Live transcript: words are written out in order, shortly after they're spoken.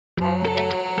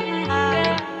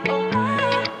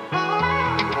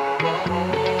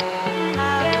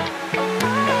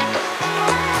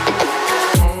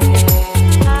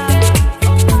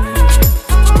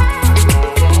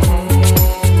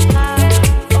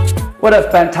What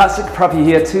a fantastic property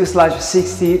here,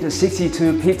 2/60 to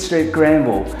 62 Pitt Street,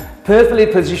 Granville. Perfectly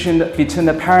positioned between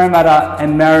the Parramatta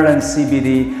and Maryland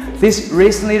CBD, this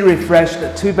recently refreshed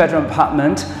two-bedroom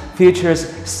apartment features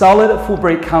solid full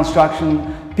brick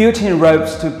construction, built-in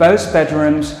ropes to both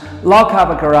bedrooms,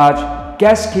 lock-up garage,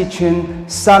 guest kitchen,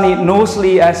 sunny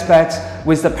northerly aspects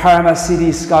with the Parramatta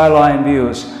City skyline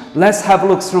views. Let's have a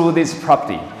look through this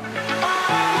property.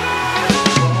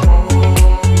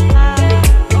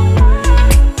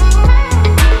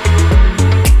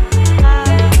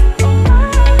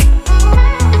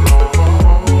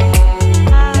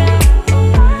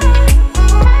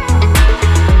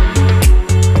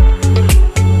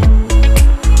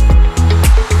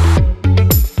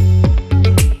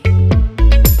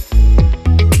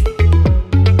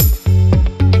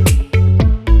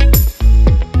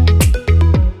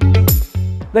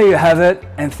 There you have it,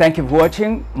 and thank you for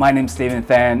watching. My name is Stephen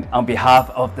Fan. On behalf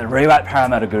of the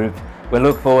Parramatta Group, we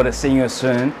look forward to seeing you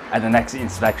soon at the next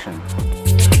inspection.